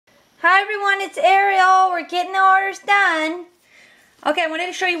Hi everyone, it's Ariel. We're getting the orders done. Okay, I wanted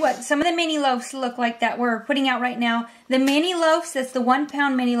to show you what some of the mini loaves look like that we're putting out right now. The mini loaves, that's the 1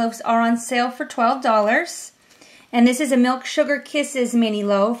 pound mini loaves, are on sale for $12. And this is a Milk Sugar Kisses mini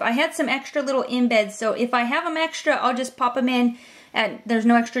loaf. I had some extra little embeds, so if I have them extra, I'll just pop them in. There's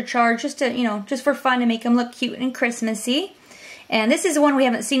no extra charge, just to, just for fun to make them look cute and Christmassy. And this is one we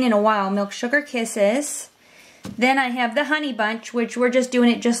haven't seen in a while, Milk Sugar Kisses. Then I have the Honey Bunch, which we're just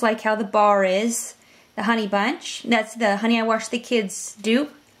doing it just like how the bar is. The Honey Bunch. That's the Honey I Wash the Kids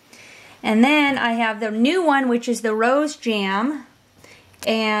dupe. And then I have the new one, which is the Rose Jam.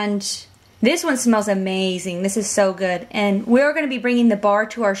 And this one smells amazing. This is so good. And we're going to be bringing the bar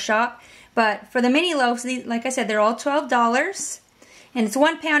to our shop. But for the mini loaves, like I said, they're all $12. And it's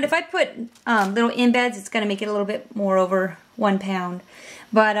 1 pound. If I put little embeds, it's going to make it a little bit more over 1 pound.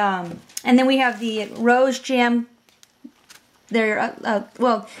 But, and then we have the Rose Jam.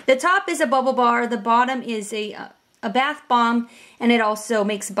 Well, the top is a bubble bar. The bottom is a bath bomb. And it also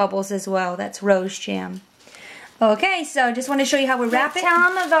makes bubbles as well. That's Rose Jam. Okay, so I just want to show you how we wrap it.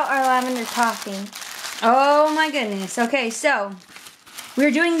 Tell them about our lavender toffee. Oh my goodness. Okay, so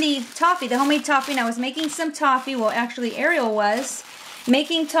we're doing the toffee, the homemade toffee. And I was making some toffee. Well, actually Ariel was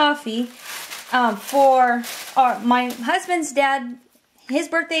making toffee for my husband's dad. His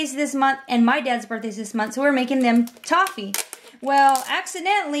birthday's this month and my dad's birthday's this month, so we're making them toffee. Well,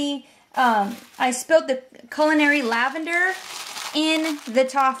 accidentally, I spilled the culinary lavender in the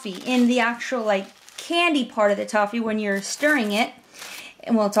toffee, in the actual like candy part of the toffee when you're stirring it.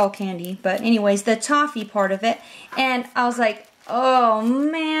 And well, it's all candy, but anyways, the toffee part of it. And I was like, oh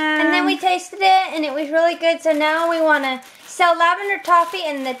man. And then we tasted it and it was really good, so now we want to sell lavender toffee,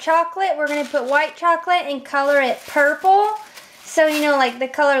 and the chocolate, we're going to put white chocolate and color it purple. So, like the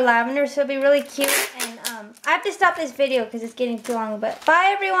color lavender, so it'll be really cute. And I have to stop this video because it's getting too long. But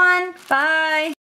bye, everyone. Bye.